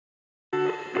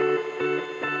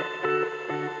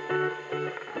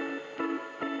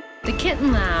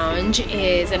Kitten Lounge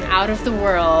is an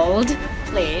out-of-the-world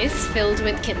place filled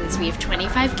with kittens. We have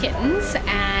 25 kittens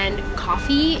and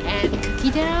coffee and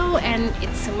cookie dough, and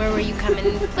it's somewhere where you come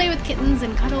and play with kittens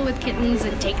and cuddle with kittens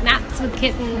and take naps with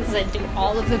kittens and do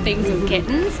all of the things with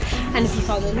kittens. And if you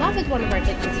fall in love with one of our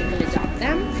kittens, you can adopt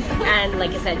them. And like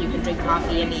I said, you can drink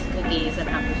coffee and eat cookies and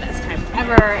have the best time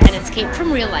ever and escape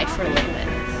from real life for a little bit.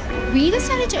 We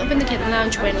decided to open the Kitten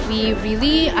Lounge when we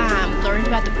really learned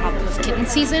about the problem of kitten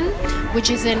season, which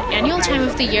is an annual time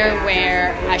of the year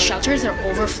where shelters are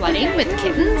over flooding with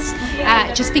kittens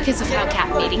just because of how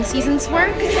cat mating seasons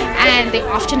work, and they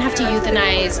often have to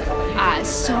euthanize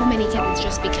so many kittens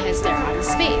just because they're out of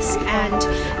space.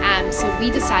 And so we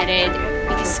decided,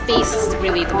 because space is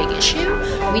really the big issue,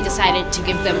 we decided to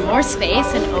give them more space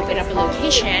and open up a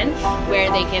location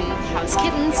where they can house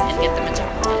kittens and get them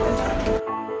adopted.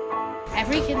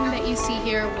 Every kitten that you see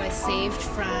here was saved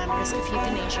from risk of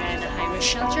euthanasia in a high-risk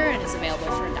shelter and is available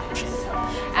for adoption.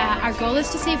 Our goal is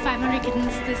to save 500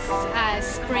 kittens this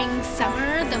spring,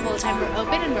 summer, the whole time we're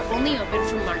open, and we're only open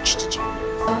from March to June.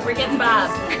 We're getting Bob.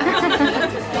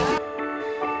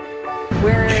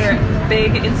 We're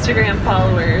big Instagram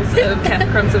followers of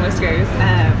Crumbs Whiskers.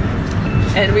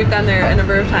 And we've gone there a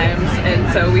number of times,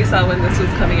 and so we saw when this was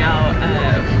coming out,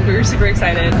 we were super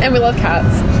excited. And we love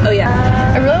cats. Oh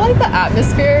yeah. I really like the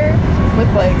atmosphere with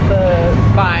like the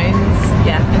vines,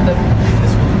 yeah, and the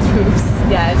poofs.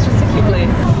 Yeah, it's just a cute place.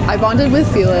 I bonded with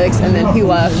Felix and then he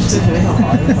left,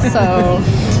 so,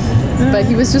 but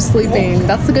he was just sleeping.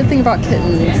 That's the good thing about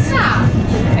kittens. Yeah.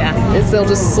 Is they'll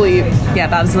just sleep. Yeah,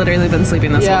 Bob's literally been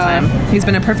sleeping this whole time. He's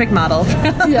been a perfect model.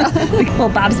 Yeah. Well,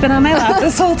 Bob's been on my lap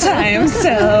this whole time,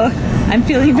 so I'm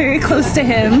feeling very close to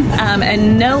him.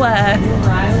 And Noah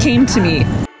came to me.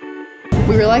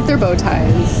 We really like their bow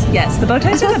ties. Yes, the bow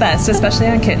ties are the best, especially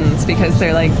on kittens, because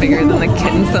they're like bigger than the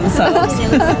kittens themselves.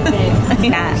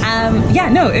 Yeah,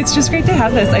 no, it's just great to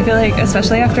have this. I feel like,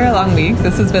 especially after a long week,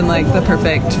 this has been like the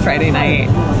perfect Friday night,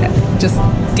 just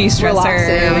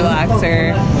de-stressor,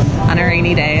 relaxer. On a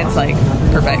rainy day, it's like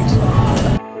perfect.